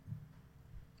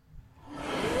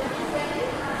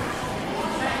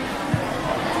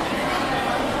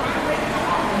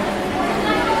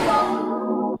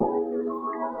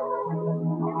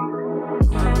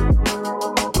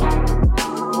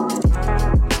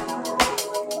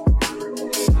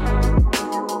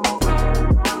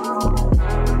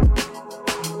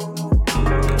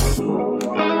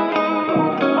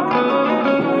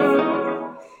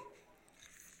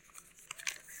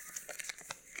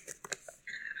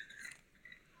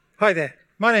Hi there,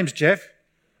 my name's Jeff.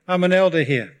 I'm an elder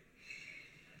here.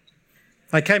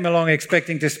 I came along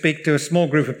expecting to speak to a small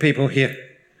group of people here.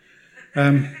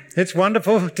 It's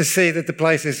wonderful to see that the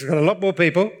place has got a lot more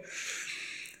people.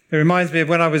 It reminds me of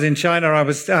when I was in China. I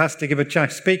was asked to give a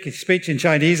speech in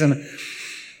Chinese, and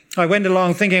I went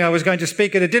along thinking I was going to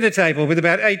speak at a dinner table with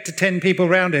about 8 to 10 people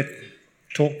round it.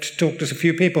 Talked to a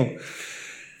few people.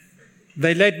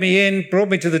 They led me in, brought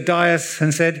me to the dais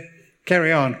and said,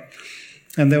 carry on.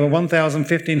 And there were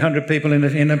 1,500 people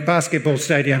in a basketball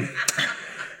stadium.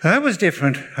 That was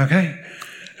different, okay?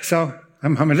 So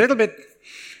I'm a little bit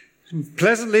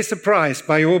pleasantly surprised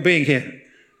by you all being here.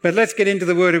 But let's get into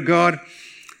the Word of God.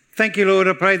 Thank you, Lord.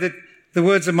 I pray that the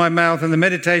words of my mouth and the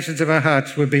meditations of our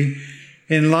hearts would be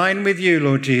in line with you,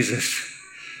 Lord Jesus,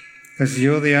 because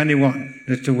you're the only one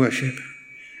that's to worship.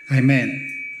 Amen.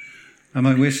 Am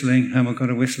I whistling? Have I got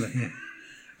a whistler here?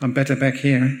 I'm better back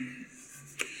here.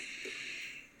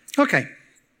 Okay.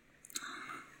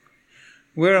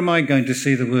 Where am I going to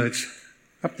see the words?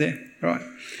 Up there. Right.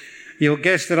 You'll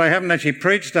guess that I haven't actually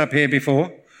preached up here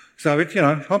before. So,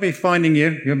 I'll be finding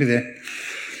you. You'll be there.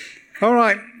 All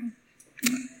right.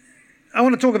 I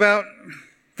want to talk about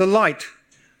the light,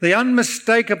 the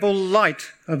unmistakable light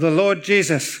of the Lord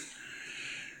Jesus.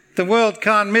 The world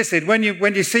can't miss it. When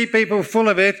you see people full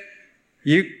of it,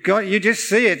 you just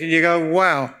see it and you go,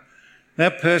 wow,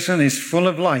 that person is full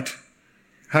of light.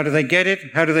 How do they get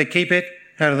it? How do they keep it?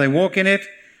 How do they walk in it?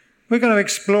 We're going to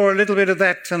explore a little bit of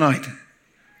that tonight,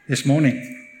 this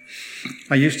morning.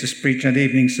 I used to preach at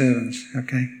evening sermons,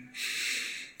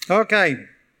 Okay.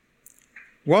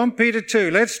 1 Peter 2.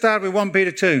 Let's start with 1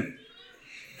 Peter 2.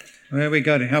 Where are we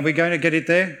going? Are we going to get it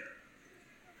there?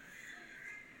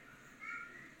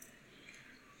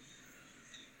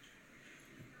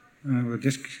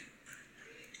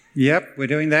 Yep, we're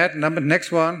doing that.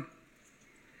 Next one.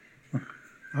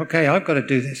 Okay, I've got to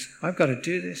do this.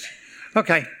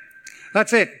 Okay,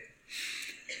 that's it.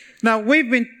 Now, we've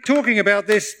been talking about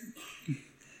this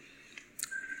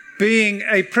being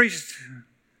a priest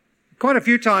quite a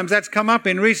few times. That's come up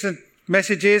in recent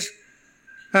messages.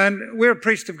 And we're a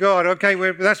priest of God, okay?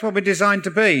 That's what we're designed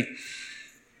to be.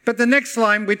 But the next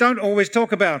line we don't always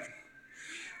talk about.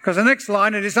 Because the next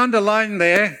line, it is underlined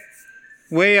there,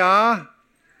 we are,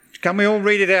 can we all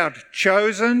read it out?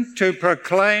 Chosen to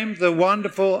proclaim the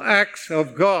wonderful acts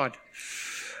of God.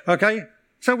 Okay?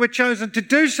 So we're chosen to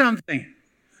do something.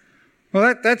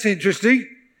 Well, that's interesting.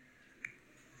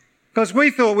 Because we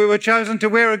thought we were chosen to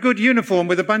wear a good uniform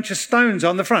with a bunch of stones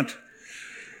on the front.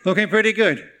 Looking pretty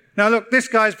good. Now look, this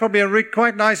guy's probably a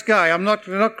quite nice guy. I'm not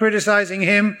criticising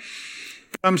him.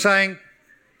 I'm saying,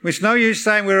 it's no use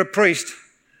saying we're a priest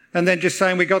and then just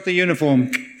saying we got the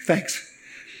uniform. Thanks.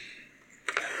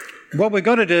 What we've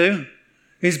got to do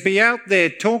is be out there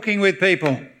talking with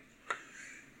people.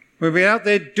 We'll be out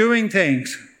there doing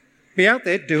things. Be out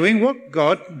there doing what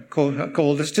God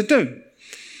called us to do.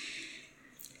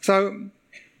 So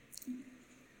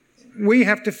we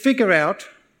have to figure out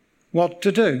what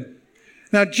to do.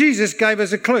 Now, Jesus gave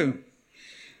us a clue.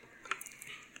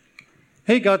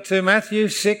 He got to Matthew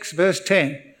 6, verse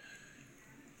 10.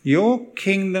 Your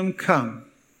kingdom come.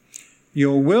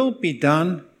 Your will be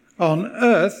done on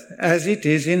earth as it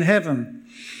is in heaven.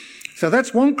 So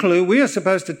that's one clue. We are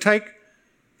supposed to take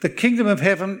the kingdom of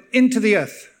heaven into the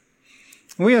earth.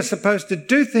 We are supposed to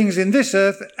do things in this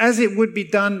earth as it would be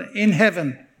done in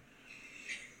heaven.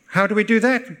 How do we do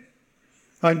that?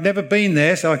 I've never been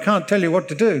there, so I can't tell you what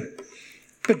to do.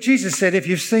 But Jesus said, if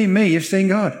you've seen me, you've seen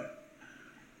God.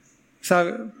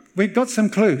 So we've got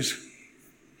some clues.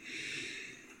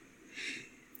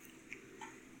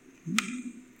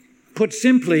 Put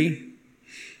simply,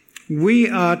 we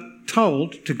are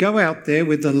told to go out there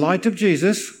with the light of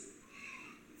Jesus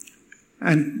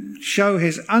and show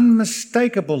his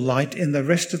unmistakable light in the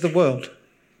rest of the world.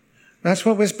 That's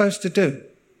what we're supposed to do.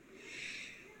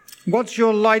 What's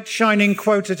your light shining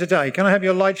quota today? Can I have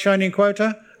your light shining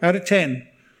quota? Out of 10?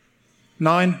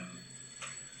 9?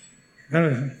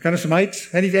 Got some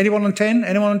 8s? Anyone on 10?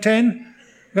 Anyone on 10?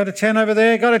 Got a 10 over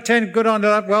there? Got a 10? Good on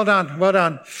that. Well done. Well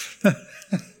done.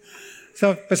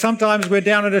 But sometimes we're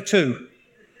down at a 2.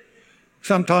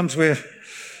 Sometimes we're,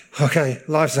 okay,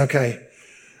 life's okay.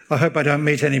 I hope I don't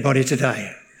meet anybody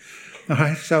today. All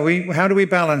right, so how do we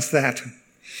balance that?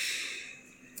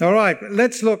 All right,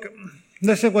 let's look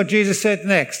at what Jesus said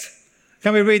next.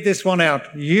 Can we read this one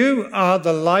out? You are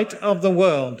the light of the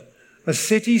world. A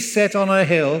city set on a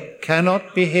hill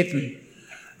cannot be hidden.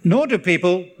 Nor do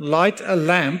people light a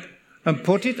lamp and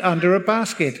put it under a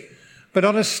basket, but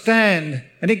on a stand,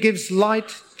 and it gives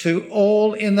light to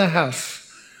all in the house.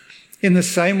 In the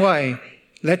same way,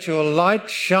 Let your light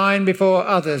shine before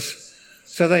others,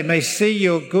 so they may see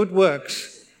your good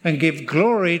works and give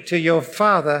glory to your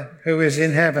Father who is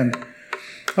in heaven.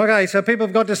 Okay, so people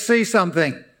have got to see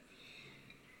something.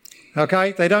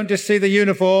 Okay, they don't just see the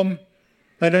uniform.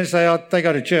 They don't say, oh, they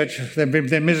go to church, they're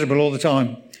miserable all the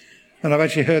time. And I've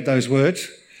actually heard those words.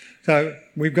 So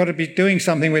we've got to be doing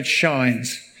something which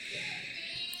shines.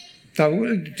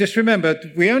 So just remember,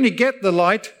 we only get the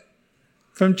light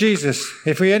from Jesus.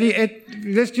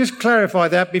 Let's just clarify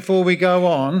that before we go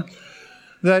on,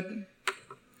 that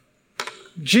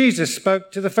Jesus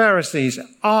spoke to the Pharisees,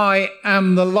 I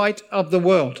am the light of the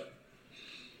world.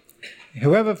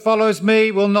 Whoever follows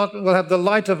me will have the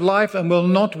light of life and will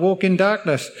not walk in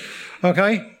darkness.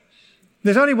 Okay?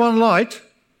 There's only one light.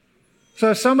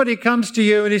 So if somebody comes to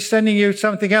you and is sending you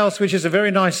something else, which is a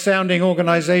very nice sounding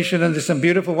organisation, and there's some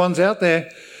beautiful ones out there,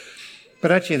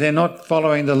 but actually they're not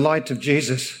following the light of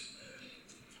Jesus,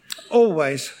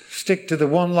 always stick to the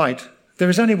one light. There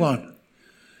is only one.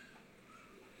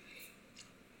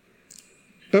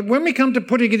 But when we come to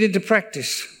putting it into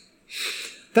practice,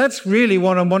 that's really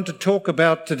what I want to talk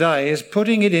about today, is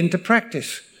putting it into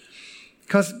practice.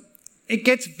 Because it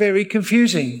gets very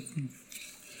confusing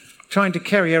trying to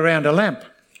carry around a lamp.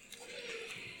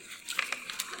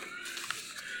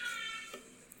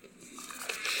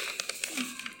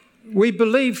 We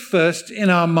believe first in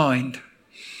our mind.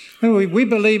 We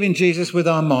believe in Jesus with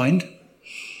our mind.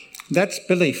 That's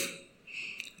belief.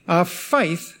 Our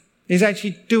faith is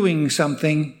actually doing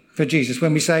something for Jesus.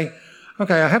 When we say,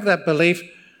 okay, I have that belief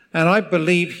and I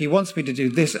believe he wants me to do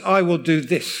this, I will do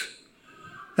this.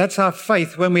 That's our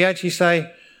faith when we actually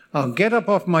say, I'll get up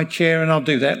off my chair and I'll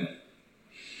do that.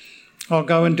 I'll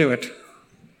go and do it.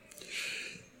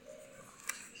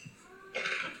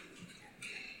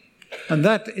 And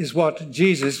that is what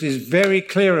Jesus is very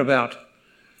clear about.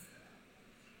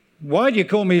 Why do you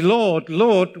call me Lord,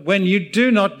 Lord, when you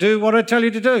do not do what I tell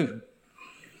you to do?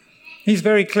 He's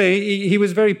very clear. He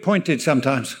was very pointed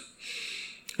sometimes.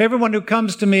 Everyone who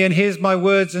comes to me and hears my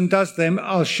words and does them,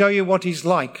 I'll show you what he's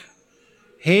like.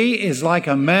 He is like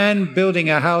a man building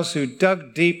a house who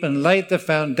dug deep and laid the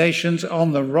foundations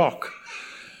on the rock.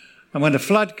 And when the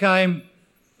flood came,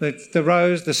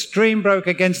 the stream broke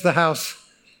against the house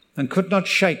and could not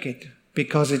shake it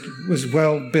because it was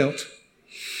well built.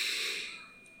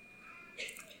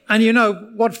 And you know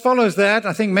what follows that?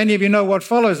 I think many of you know what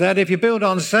follows that. If you build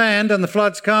on sand and the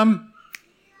floods come,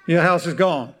 your house is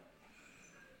gone.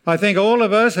 I think all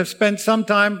of us have spent some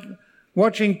time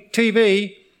watching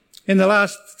TV in the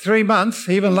last 3 months,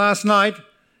 even last night,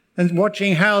 and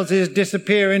watching houses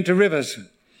disappear into rivers.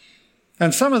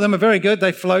 And some of them are very good.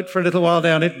 They float for a little while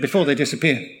down it before they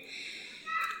disappear.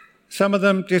 Some of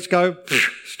them just go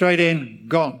straight in,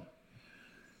 gone.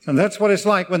 And that's what it's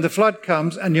like when the flood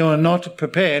comes and you're not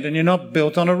prepared and you're not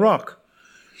built on a rock.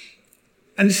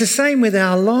 And it's the same with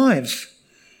our lives.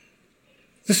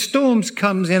 The storms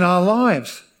comes in our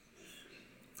lives.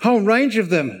 Whole range of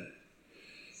them.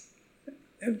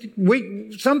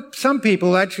 Some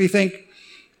people actually think,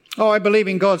 oh, I believe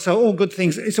in God, so all good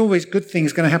things, it's always good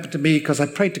things going to happen to me because I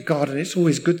prayed to God and it's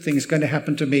always good things going to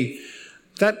happen to me.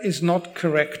 That is not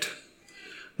correct.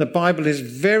 The Bible is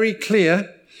very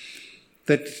clear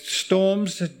that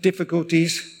storms,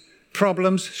 difficulties,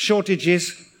 problems,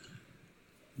 shortages,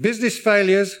 business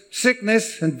failures,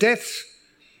 sickness and deaths,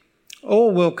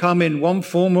 all will come in one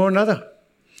form or another.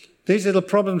 These little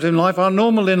problems in life are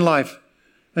normal in life.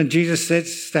 And Jesus said,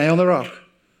 stay on the rock.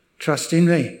 Trust in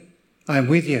me. I am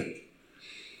with you.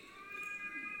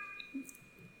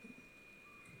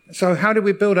 So how do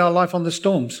we build our life on the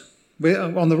storms,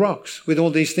 on the rocks, with all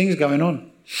these things going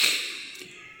on?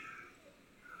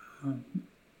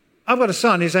 I've got a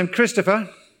son. His name's Christopher.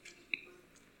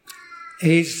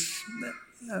 He's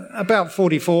about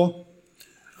 44.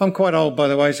 I'm quite old, by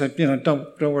the way, so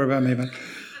don't worry about me. But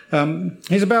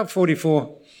he's about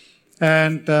 44,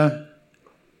 and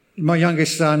my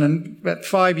youngest son, and about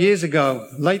 5 years ago,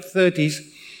 late 30s,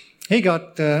 he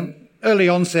got early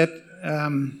onset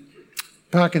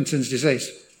Parkinson's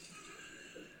disease.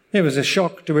 It was a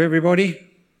shock to everybody,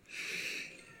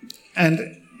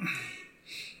 and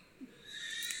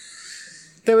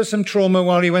there was some trauma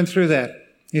while he went through that.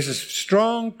 He's a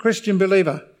strong Christian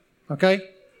believer, okay?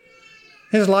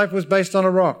 His life was based on a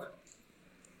rock.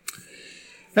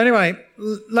 Anyway,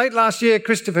 late last year,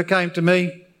 Christopher came to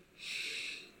me.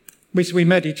 We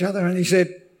met each other and he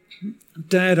said,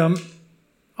 Dad,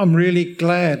 I'm really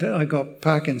glad I got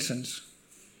Parkinson's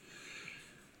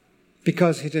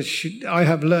because I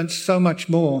have learnt so much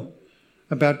more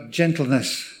about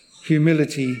gentleness,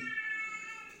 humility,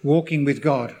 walking with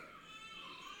God.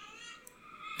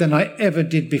 than I ever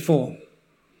did before.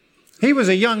 He was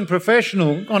a young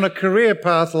professional on a career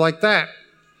path like that.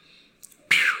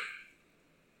 Phew.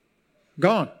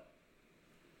 Gone.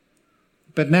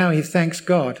 But now he thanks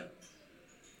God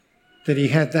that he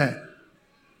had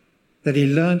that he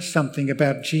learned something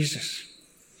about Jesus.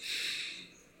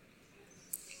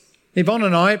 Yvonne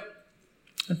and I,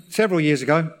 several years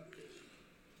ago,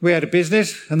 we had a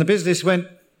business, and the business went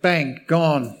bang,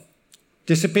 gone,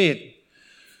 disappeared.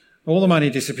 All the money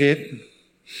disappeared.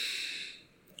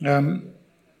 And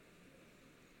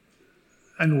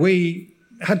we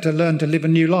had to learn to live a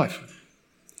new life.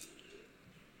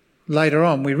 Later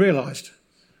on, we realised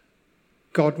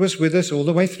God was with us all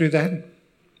the way through that.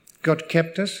 God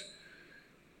kept us.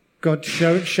 God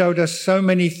showed us so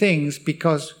many things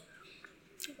because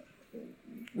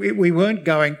we weren't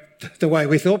going the way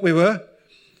we thought we were.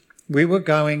 We were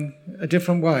going a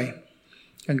different way.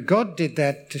 And God did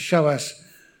that to show us,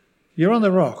 you're on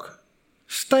the rock.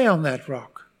 Stay on that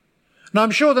rock. And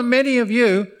I'm sure that many of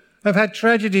you have had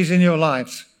tragedies in your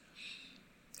lives.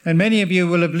 And many of you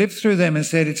will have lived through them and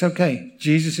said, it's okay,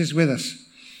 Jesus is with us.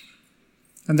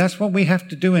 And that's what we have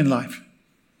to do in life.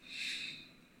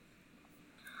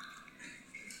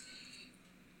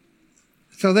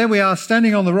 So there we are,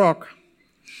 standing on the rock.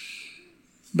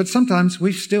 But sometimes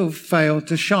we still fail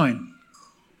to shine.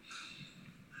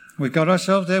 We've got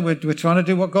ourselves there, we're trying to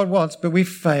do what God wants, but we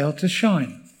fail to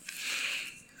shine.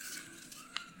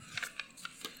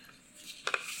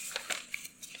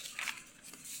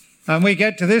 And we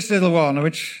get to this little one,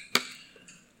 which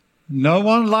no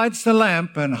one lights the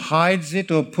lamp and hides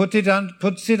it or puts it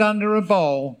under a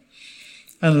bowl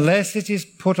unless it is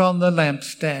put on the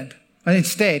lampstand. And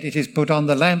instead, it is put on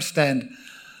the lampstand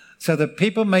so that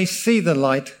people may see the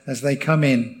light as they come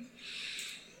in.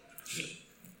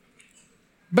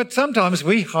 But sometimes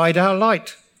we hide our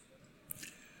light.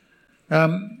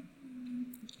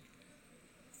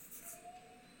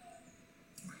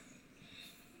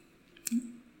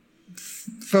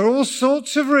 For all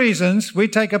sorts of reasons, we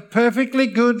take a perfectly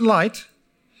good light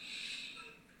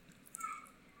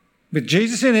with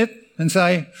Jesus in it and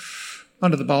say,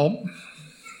 under the bulb.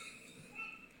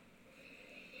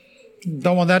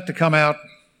 Don't want that to come out.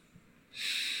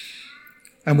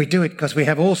 And we do it because we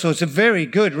have all sorts of very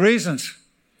good reasons.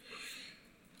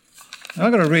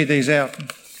 I've got to read these out.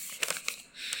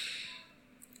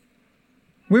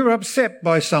 We were upset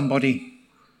by somebody.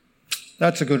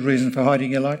 That's a good reason for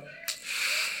hiding your light.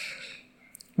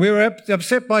 We were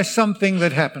upset by something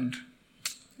that happened.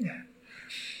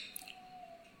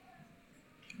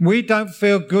 We don't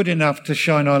feel good enough to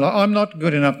shine our light. I'm not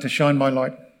good enough to shine my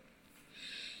light.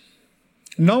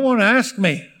 No one asked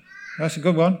me. That's a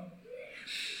good one.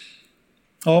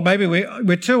 Or maybe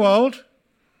we're too old,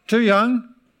 too young,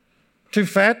 too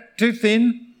fat, too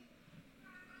thin,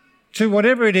 too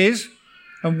whatever it is,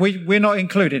 and we're not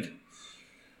included.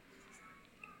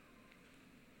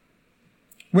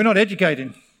 We're not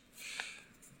educated.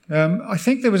 I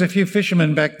think there was a few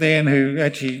fishermen back then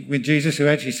with Jesus who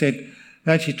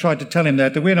actually tried to tell him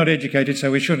that we're not educated,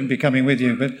 so we shouldn't be coming with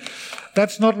you. But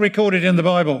that's not recorded in the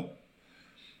Bible.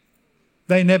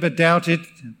 They never doubted.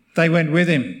 They went with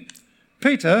him.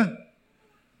 Peter,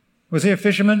 was he a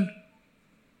fisherman?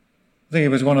 I think he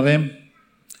was one of them.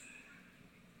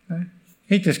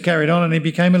 He just carried on and he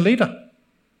became a leader.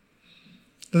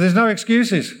 So there's no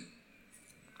excuses.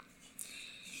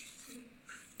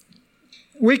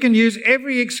 We can use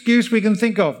every excuse we can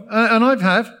think of. And I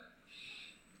have.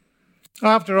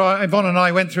 After Yvonne and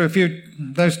I went through a few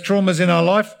those traumas in our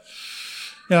life,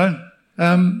 we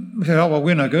said, oh, well,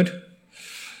 we're no good.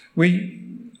 We're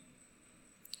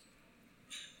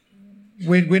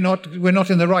not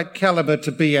in the right calibre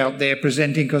to be out there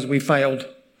presenting because we failed.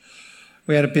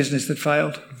 We had a business that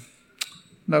failed.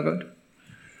 No good.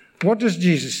 What does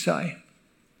Jesus say?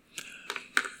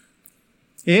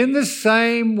 In the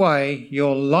same way,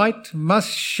 your light must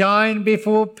shine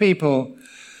before people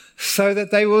so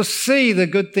that they will see the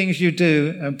good things you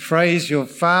do and praise your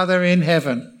Father in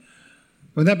heaven.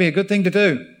 Wouldn't that be a good thing to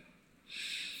do?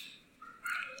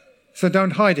 So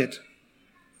don't hide it.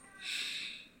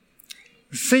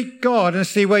 Seek God and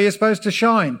see where you're supposed to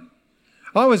shine.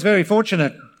 I was very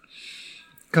fortunate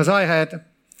because I had,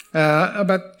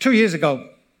 about 2 years ago,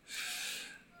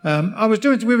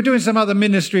 we were doing some other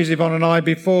ministries, Yvonne and I,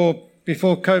 before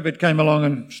COVID came along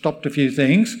and stopped a few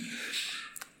things.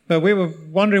 But we were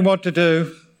wondering what to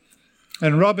do.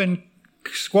 And Robin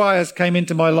Squires came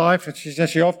into my life, as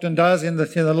she often does, in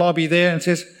the lobby there, and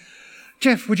says,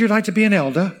 Jeff, would you like to be an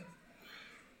elder?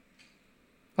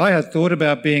 I had thought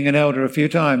about being an elder a few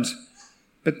times,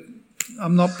 but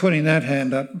I'm not putting that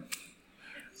hand up.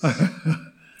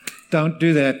 Don't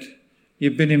do that.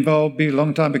 You've been involved a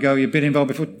long time ago. You've been involved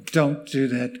before. Don't do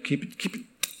that. Keep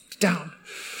it down.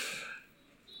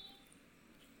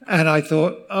 And I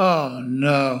thought, oh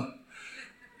no,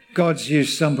 God's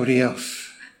used somebody else.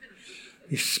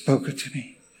 He's spoken to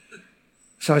me.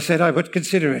 So I said I would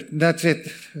consider it. And that's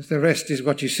it. The rest is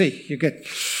what you see.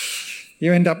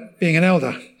 You end up being an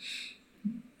elder.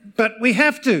 But we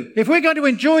have to. If we're going to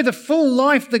enjoy the full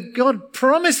life that God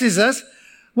promises us,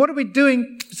 what are we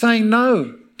doing saying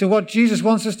no to what Jesus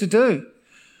wants us to do?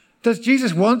 Does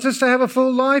Jesus want us to have a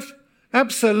full life?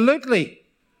 Absolutely.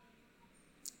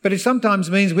 But it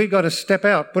sometimes means we've got to step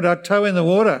out, put our toe in the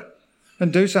water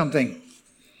and do something.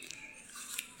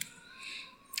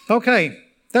 Okay,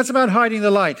 that's about hiding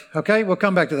the light. Okay, we'll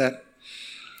come back to that.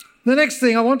 The next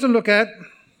thing I want to look at,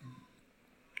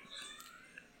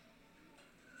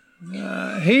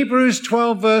 Hebrews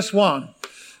 12 verse 1.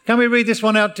 Can we read this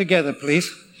one out together,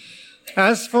 please?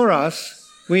 As for us,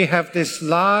 we have this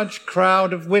large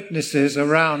crowd of witnesses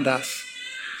around us.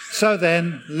 So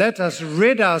then, let us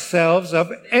rid ourselves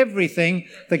of everything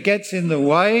that gets in the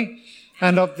way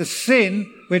and of the sin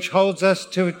which holds us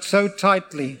to it so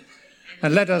tightly.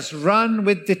 And let us run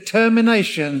with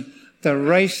determination the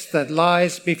race that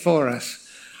lies before us.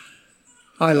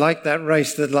 I like that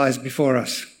race that lies before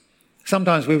us.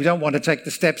 Sometimes we don't want to take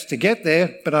the steps to get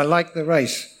there, but I like the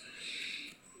race.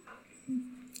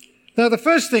 Now, the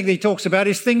first thing that he talks about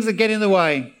is things that get in the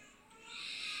way.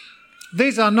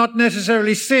 These are not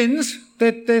necessarily sins.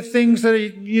 They're things that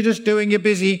you're just doing, you're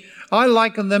busy. I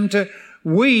liken them to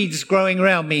weeds growing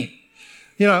around me.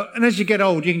 You know, and as you get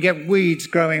old, you can get weeds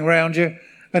growing around you,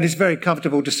 and it's very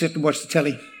comfortable to sit and watch the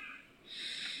telly.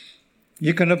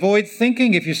 You can avoid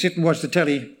thinking if you sit and watch the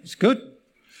telly. It's good.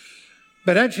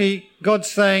 But actually,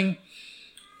 God's saying,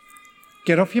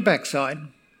 get off your backside.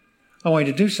 I want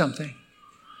you to do something.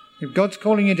 If God's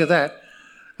calling you to that,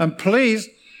 and please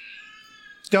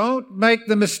don't make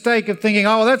the mistake of thinking,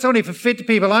 oh, well, that's only for fit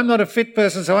people. I'm not a fit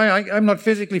person, so I'm not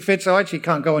physically fit, so I actually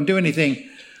can't go and do anything.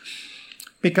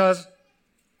 Because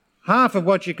half of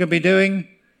what you could be doing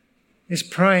is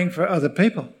praying for other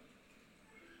people.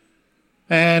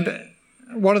 And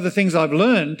one of the things I've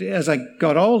learned as I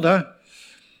got older,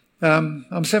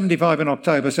 I'm 75 in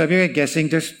October, so if you're guessing,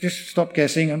 just stop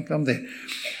guessing, I'm there.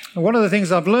 And one of the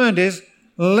things I've learned is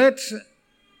let's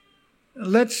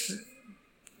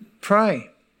pray.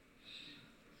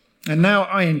 And now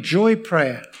I enjoy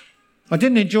prayer. I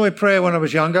didn't enjoy prayer when I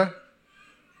was younger.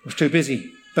 I was too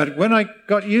busy. But when I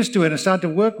got used to it and started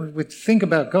to work think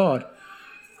about God,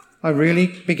 I really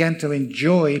began to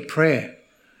enjoy prayer.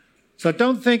 So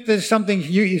don't think there's something that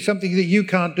you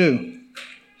can't do.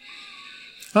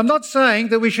 I'm not saying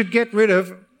that we should get rid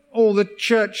of all the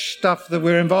church stuff that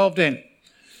we're involved in.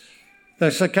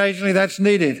 Occasionally that's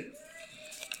needed.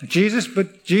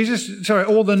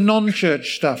 All the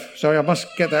non-church stuff. Sorry, I must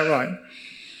get that right.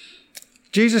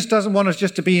 Jesus doesn't want us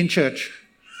just to be in church.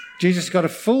 Jesus has got a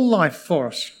full life for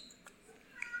us.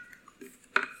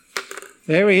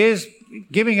 There he is,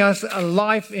 giving us a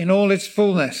life in all its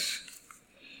fullness.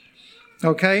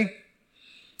 Okay?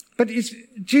 But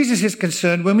Jesus is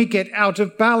concerned when we get out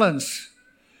of balance.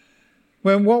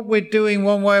 When what we're doing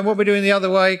one way and what we're doing the other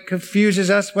way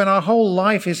confuses us, when our whole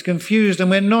life is confused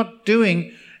and we're not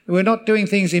doing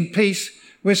things in peace,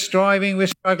 we're striving, we're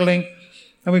struggling,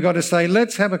 and we've got to say,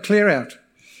 let's have a clear out.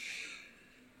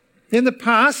 In the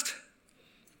past,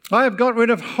 I have got rid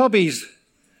of hobbies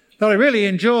that I really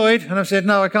enjoyed, and I've said,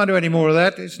 no, I can't do any more of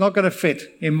that. It's not going to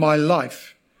fit in my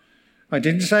life. I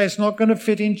didn't say it's not going to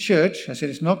fit in church. I said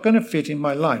it's not going to fit in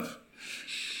my life.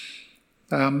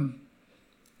 At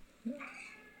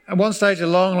one stage, a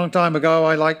long, long time ago,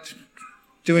 I liked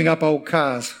doing up old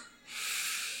cars.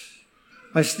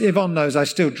 Yvonne knows I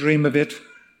still dream of it.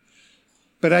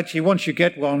 But actually, once you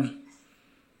get one,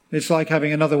 it's like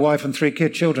having another wife and 3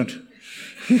 children.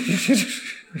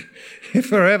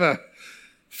 Forever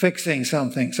fixing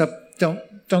something. So don't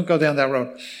go down that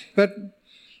road. But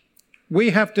we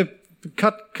have to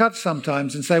cut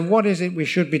sometimes and say, what is it we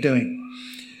should be doing?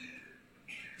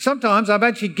 Sometimes I've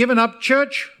actually given up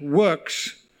church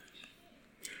works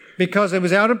because it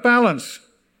was out of balance.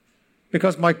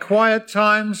 Because my quiet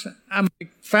times and my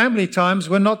family times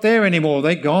were not there anymore.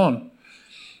 They're gone.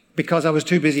 Because I was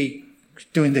too busy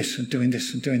doing this and doing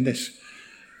this and doing this.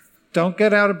 Don't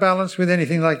get out of balance with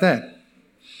anything like that.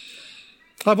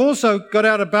 I've also got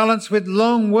out of balance with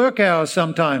long work hours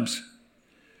sometimes.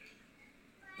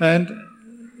 And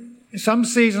some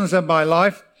seasons of my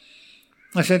life,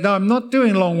 I said, no, I'm not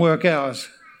doing long work hours.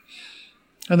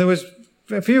 And there was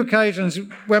a few occasions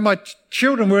where my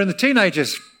children were in the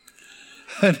teenagers.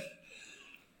 And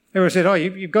Everyone said, oh,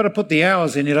 you've got to put the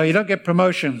hours in, you don't get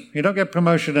promotion. You don't get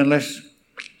promotion unless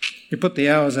you put the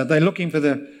hours in. They're looking for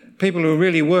the people who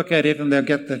really work at it, and they'll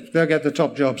get the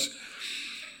top jobs.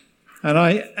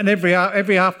 And every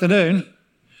afternoon,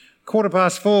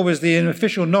 4:15 was the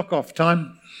official knock-off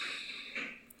time.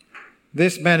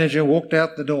 This manager walked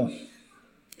out the door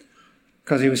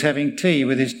because he was having tea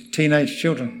with his teenage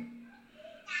children.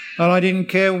 And I didn't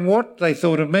care what they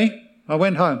thought of me. I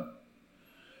went home.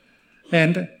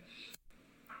 And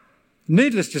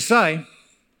needless to say,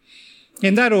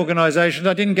 in that organisation,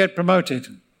 I didn't get promoted.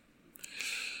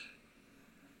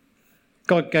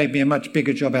 God gave me a much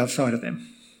bigger job outside of them.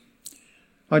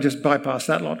 I just bypassed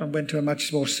that lot and went to a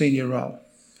much more senior role.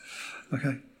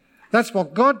 Okay, that's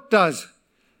what God does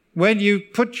when you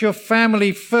put your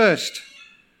family first.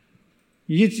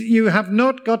 You have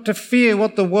not got to fear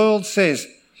what the world says.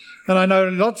 And I know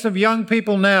lots of young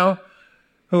people now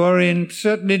who are in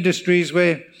certain industries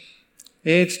where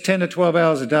it's 10 or 12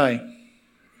 hours a day.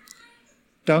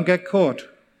 Don't get caught.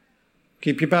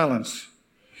 Keep your balance.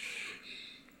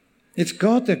 It's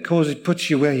God that puts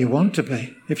you where you want to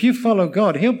be. If you follow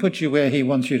God, He'll put you where He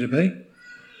wants you to be.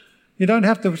 You don't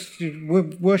have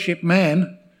to worship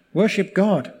man, worship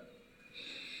God.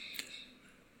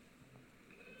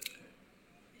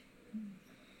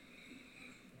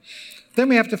 Then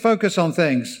we have to focus on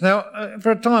things. Now,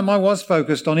 for a time I was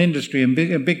focused on industry and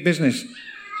big business.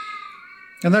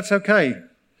 And that's okay.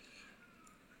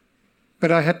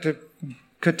 But I had to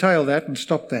curtail that and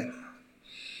stop that.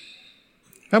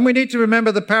 And we need to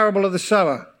remember the parable of the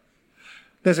sower.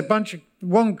 There's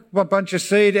one bunch of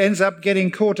seed ends up getting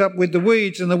caught up with the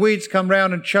weeds, and the weeds come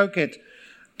round and choke it.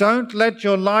 Don't let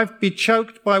your life be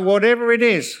choked by whatever it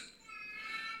is.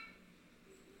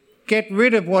 Get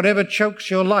rid of whatever chokes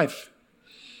your life.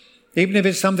 Even if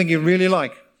it's something you really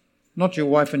like. Not your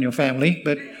wife and your family,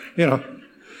 but, even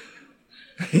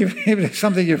if it's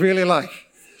something you really like.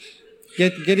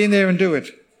 Get in there and do it.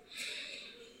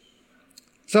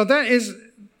 So that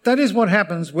is what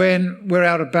happens when we're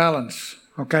out of balance,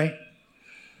 okay?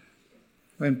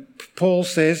 When Paul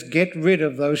says, get rid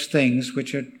of those things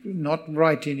which are not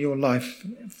right in your life.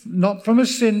 Not from a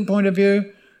sin point of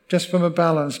view, just from a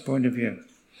balance point of view.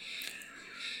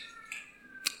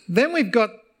 Then we've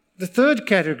got the third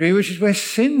category, which is where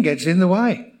sin gets in the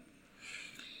way.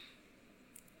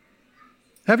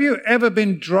 Have you ever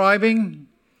been driving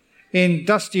in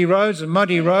dusty roads and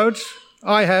muddy roads?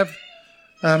 I have.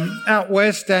 Out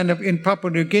west and in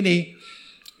Papua New Guinea,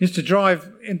 used to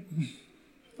drive in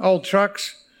old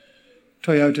trucks.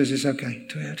 Toyotas is okay.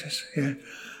 Toyotas,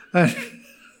 yeah.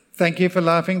 Thank you for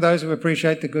laughing, those who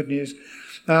appreciate the good news.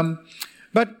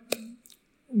 But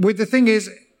the thing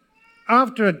is,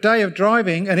 after a day of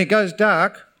driving and it goes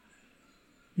dark,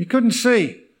 you couldn't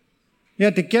see. You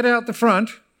had to get out the front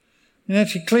and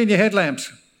actually clean your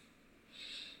headlamps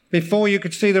before you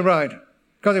could see the road,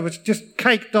 because it was just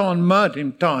caked on mud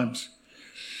in times.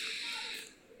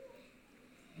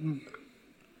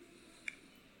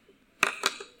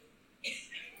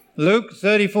 Luke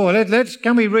 34.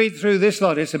 Can we read through this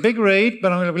lot? It's a big read,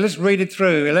 but let's read it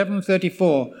through.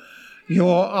 11:34.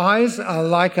 Your eyes are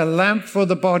like a lamp for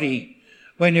the body.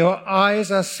 When your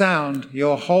eyes are sound,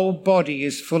 your whole body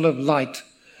is full of light.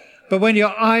 But when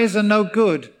your eyes are no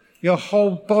good, your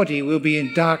whole body will be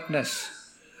in darkness.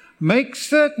 Make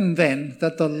certain then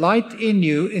that the light in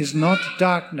you is not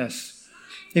darkness.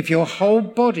 If your whole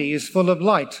body is full of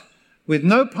light, with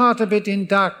no part of it in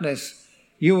darkness,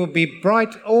 you will be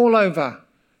bright all over,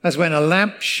 as when a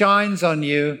lamp shines on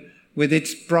you with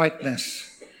its brightness.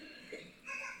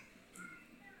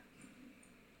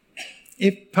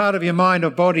 If part of your mind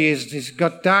or body has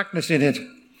got darkness in it,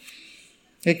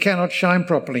 it cannot shine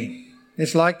properly.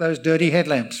 It's like those dirty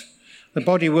headlamps. The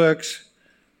body works,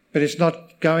 but it's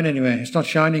not going anywhere. It's not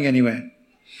shining anywhere.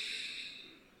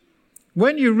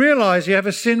 When you realise you have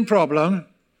a sin problem,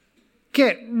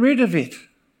 get rid of it.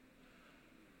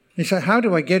 You say, how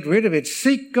do I get rid of it?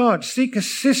 Seek God. Seek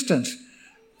assistance.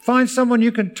 Find someone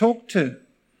you can talk to.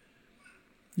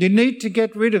 You need to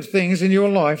get rid of things in your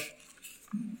life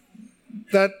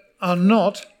that are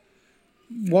not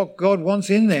what God wants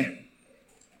in there.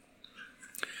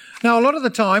 Now, a lot of the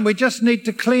time, we just need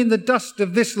to clean the dust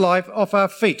of this life off our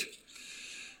feet.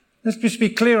 Let's just be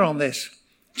clear on this.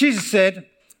 Jesus said,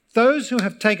 those who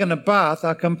have taken a bath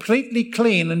are completely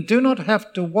clean and do not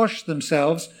have to wash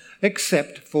themselves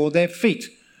except for their feet.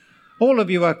 All of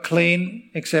you are clean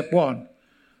except one.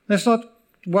 Let's not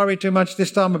worry too much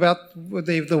this time about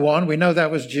the one. We know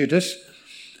that was Judas.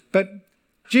 But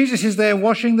Jesus is there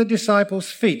washing the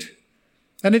disciples' feet.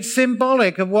 And it's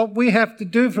symbolic of what we have to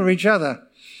do for each other.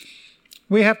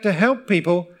 We have to help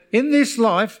people in this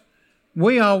life,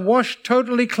 we are washed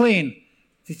totally clean.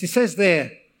 It says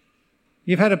there,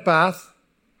 you've had a bath.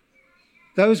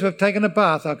 Those who have taken a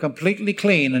bath are completely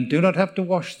clean and do not have to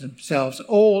wash themselves.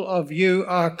 All of you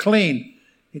are clean.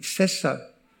 It says so.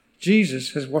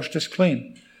 Jesus has washed us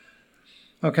clean.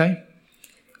 Okay?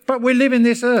 But we live in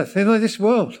this earth, in this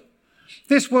world.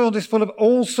 This world is full of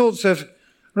all sorts of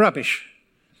rubbish.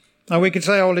 Now we could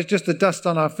say, oh, well, it's just the dust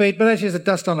on our feet, but actually it's the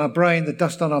dust on our brain, the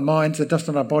dust on our minds, the dust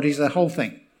on our bodies, the whole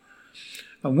thing.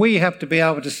 And we have to be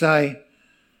able to say,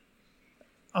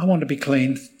 I want to be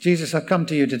clean. Jesus, I've come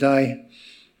to you today.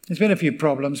 There's been a few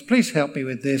problems. Please help me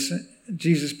with this.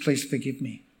 Jesus, please forgive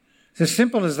me. It's as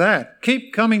simple as that.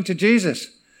 Keep coming to Jesus.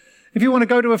 If you want to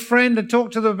go to a friend and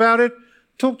talk to them about it,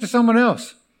 talk to someone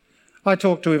else. I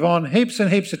talk to Yvonne heaps and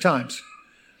heaps of times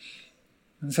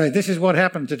and say, this is what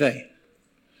happened today.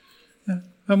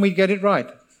 And we get it right.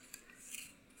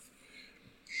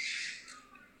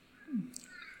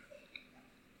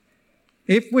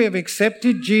 If we have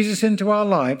accepted Jesus into our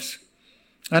lives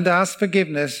and asked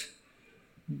forgiveness,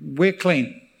 we're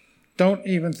clean. Don't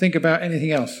even think about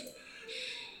anything else.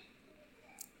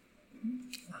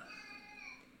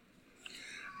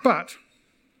 But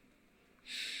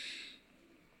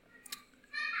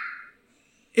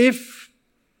if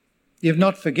you've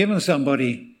not forgiven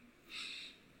somebody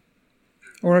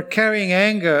or are carrying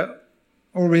anger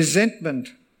or resentment,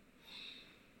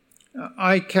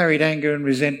 I carried anger and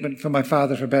resentment for my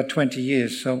father for about 20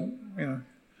 years, so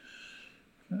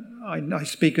I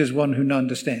speak as one who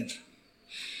understands.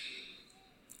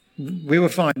 We were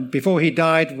fine. Before he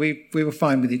died, we were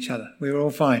fine with each other. We were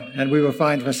all fine. And we were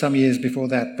fine for some years before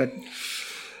that, but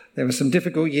there were some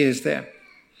difficult years there.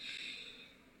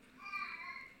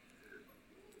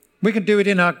 We can do it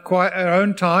in our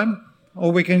own time,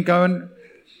 or we can go and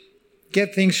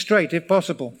get things straight if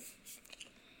possible.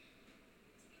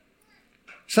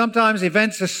 Sometimes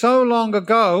events are so long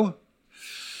ago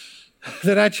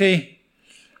that actually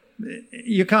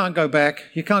you can't go back.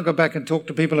 You can't go back and talk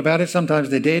to people about it. Sometimes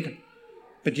they're dead,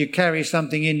 but you carry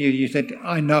something in you. You said,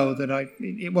 I know that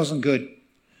it wasn't good.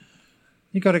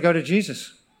 You've got to go to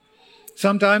Jesus.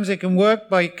 Sometimes it can work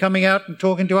by coming out and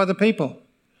talking to other people.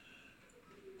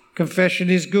 Confession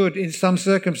is good in some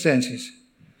circumstances.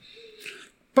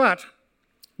 But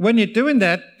when you're doing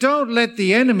that, don't let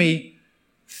the enemy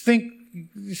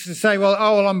say,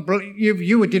 well,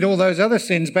 you did all those other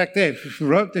sins back there.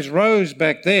 There's Rose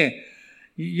back there.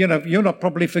 You're not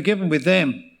probably forgiven with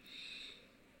them.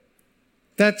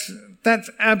 That's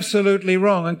absolutely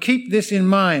wrong. And keep this in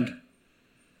mind.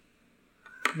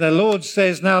 The Lord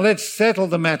says, now let's settle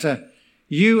the matter.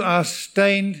 You are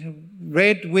stained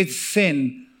red with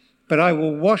sin, but I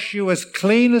will wash you as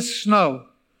clean as snow.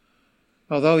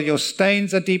 Although your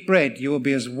stains are deep red, you will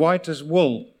be as white as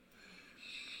wool.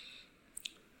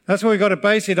 That's what we've got to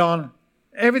base it on.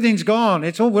 Everything's gone.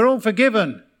 We're all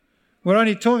forgiven. We're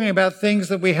only talking about things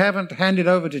that we haven't handed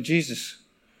over to Jesus.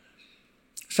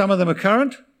 Some of them are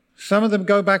current. Some of them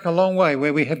go back a long way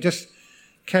where we have just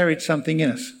carried something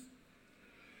in us.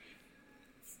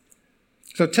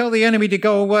 So tell the enemy to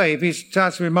go away if he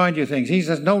starts to remind you of things. He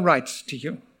has no rights to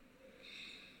you.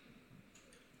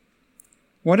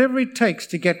 Whatever it takes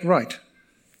to get right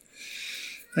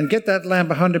and get that lamp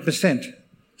 100%,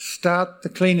 start the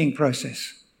cleaning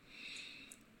process.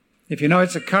 If you know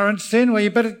it's a current sin, well,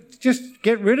 you better just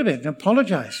get rid of it and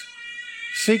apologize.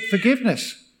 Seek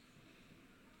forgiveness.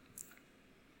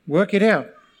 Work it out.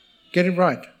 Get it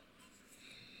right.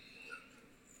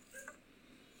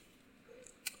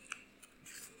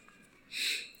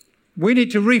 We need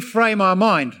to reframe our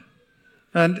mind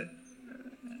and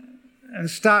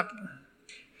start.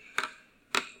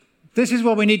 This is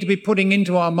what we need to be putting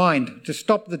into our mind to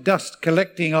stop the dust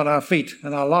collecting on our feet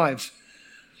and our lives.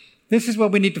 This is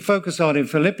what we need to focus on in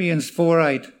Philippians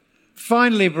 4:8.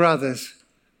 Finally, brothers,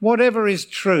 whatever is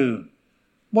true,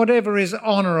 whatever is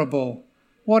honourable,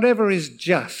 whatever is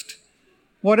just,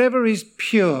 whatever is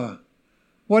pure,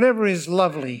 whatever is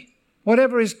lovely,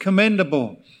 whatever is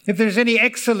commendable, if there's any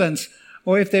excellence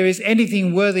or if there is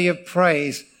anything worthy of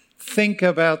praise, think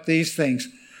about these things.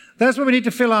 That's what we need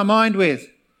to fill our mind with.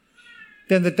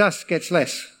 Then the dust gets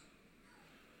less.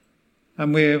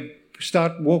 And we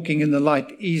start walking in the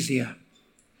light easier.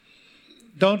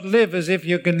 Don't live as if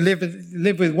you can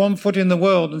live with one foot in the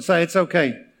world and say, it's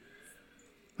okay.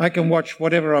 I can watch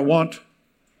whatever I want.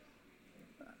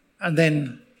 And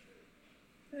then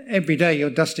every day you're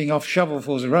dusting off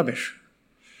shovelfuls of rubbish.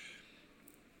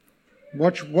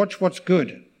 Watch what's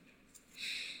good.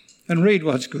 And read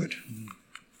what's good.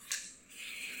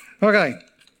 Okay.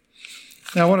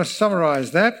 Now I want to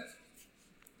summarize that.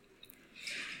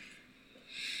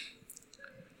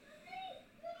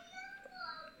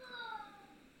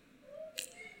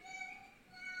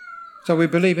 So we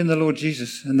believe in the Lord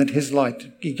Jesus and that his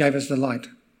light, he gave us the light.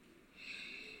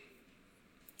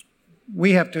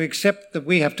 We have to accept that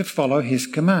we have to follow his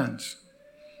commands.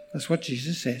 That's what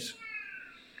Jesus says.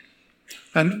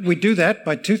 And we do that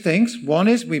by two things. One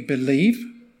is we believe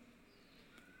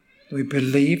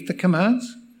the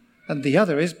commands. And the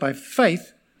other is by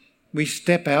faith, we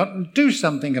step out and do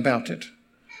something about it.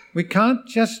 We can't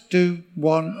just do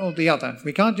one or the other.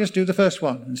 We can't just do the first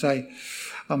one and say,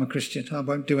 I'm a Christian, I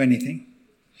won't do anything.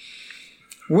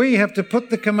 We have to put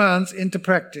the commands into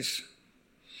practice.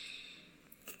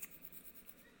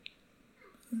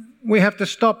 We have to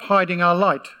stop hiding our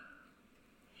light.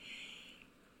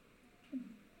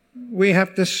 We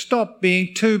have to stop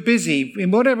being too busy.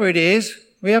 In whatever it is,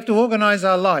 we have to organise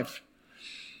our life.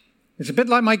 It's a bit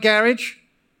like my garage.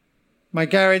 My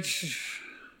garage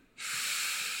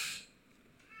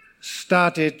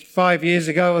started 5 years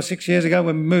ago or 6 years ago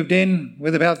when we moved in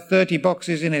with about 30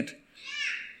 boxes in it.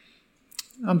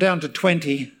 I'm down to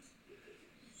 20.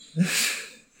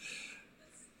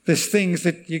 There's things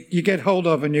that you get hold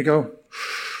of and you go,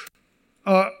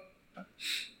 I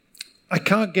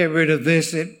can't get rid of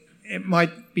this. It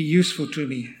might be useful to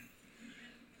me.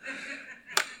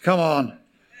 Come on,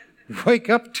 wake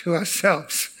up to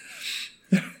ourselves.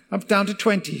 I'm down to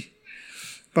 20,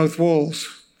 both walls.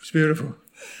 It's beautiful.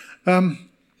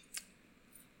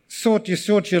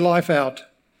 Sort your life out.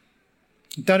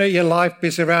 Don't let your life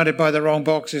be surrounded by the wrong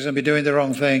boxes and be doing the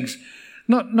wrong things.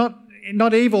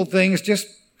 Not evil things, just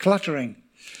cluttering.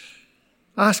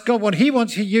 Ask God what he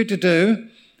wants you to do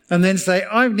and then say,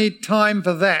 I need time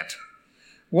for that.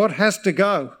 What has to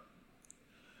go?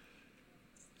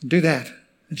 Do that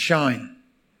and shine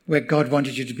where God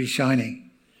wanted you to be shining.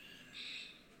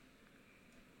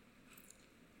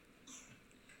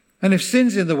 And if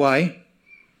sin's in the way,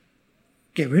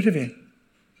 get rid of it.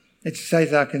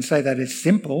 I can say that it's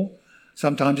simple.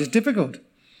 Sometimes it's difficult.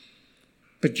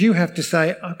 But you have to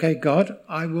say, okay, God,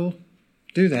 I will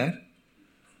do that.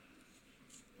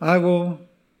 I will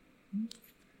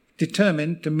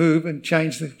determine to move and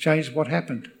change what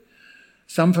happened.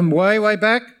 Some from way, way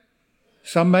back,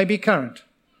 some may be current.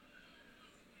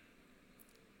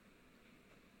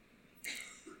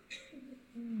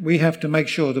 We have to make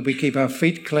sure that we keep our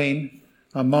feet clean,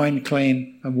 our mind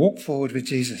clean, and walk forward with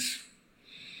Jesus.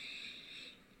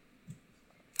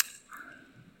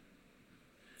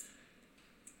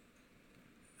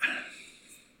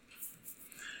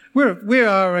 We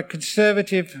are a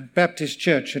conservative Baptist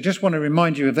church. I just want to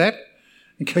remind you of that,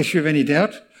 in case you have any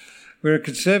doubt. We're a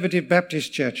conservative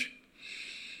Baptist church.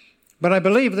 But I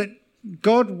believe that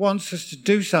God wants us to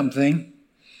do something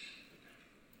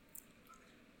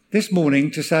this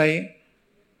morning to say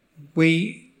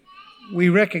we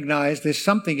recognise there's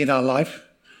something in our life,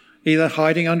 either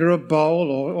hiding under a bowl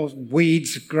or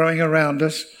weeds growing around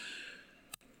us,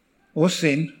 or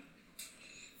sin,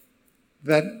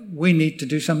 that we need to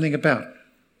do something about.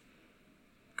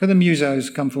 Can the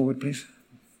musos come forward, please?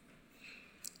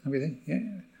 Everything?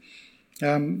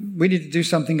 Yeah. We need to do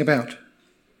something about.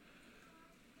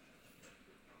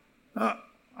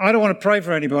 I don't want to pray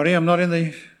for anybody. I'm not in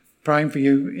the praying for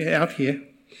you out here.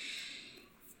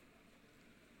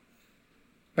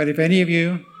 But if any of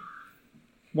you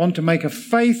want to make a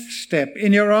faith step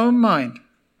in your own mind,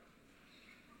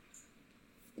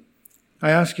 I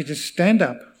ask you to stand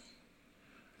up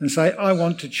and say, I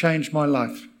want to change my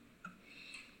life.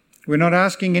 We're not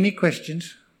asking any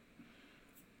questions.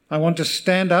 I want to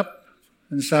stand up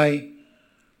and say,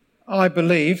 I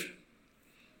believe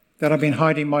that I've been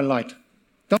hiding my light.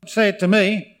 Don't say it to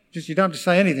me, just you don't have to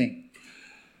say anything.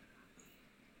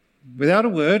 Without a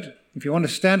word, if you want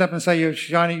to stand up and say you're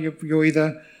shining, you're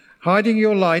either hiding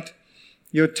your light,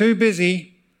 you're too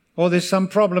busy, or there's some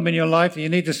problem in your life that you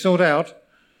need to sort out,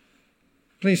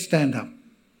 please stand up.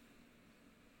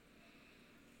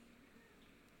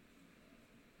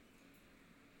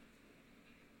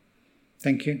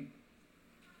 Thank you.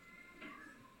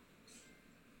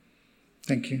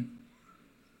 Thank you.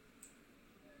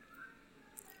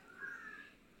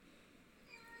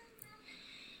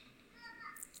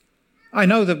 I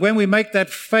know that when we make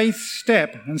that faith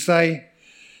step and say,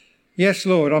 yes,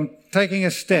 Lord, I'm taking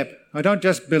a step. I don't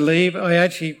just believe, I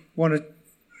actually want to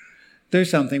do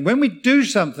something. When we do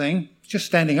something, just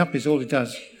standing up is all it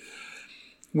does.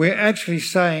 We're actually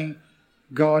saying,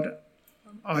 God,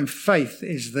 our faith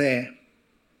is there.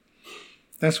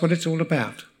 That's what it's all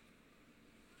about.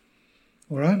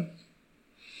 All right?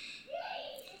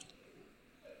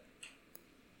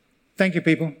 Thank you,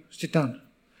 people. Sit down.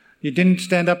 You didn't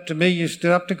stand up to me, you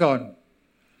stood up to God.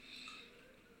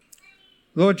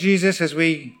 Lord Jesus, as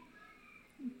we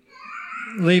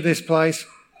leave this place,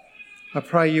 I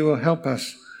pray you will help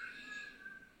us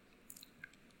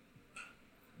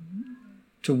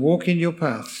to walk in your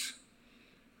paths,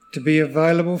 to be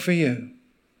available for you,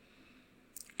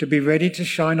 to be ready to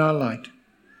shine our light,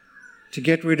 to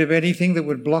get rid of anything that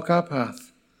would block our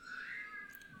path.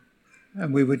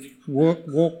 And we would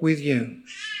walk with you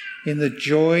in the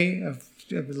joy of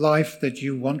life that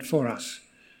you want for us.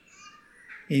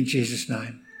 In Jesus'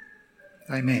 name,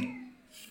 amen.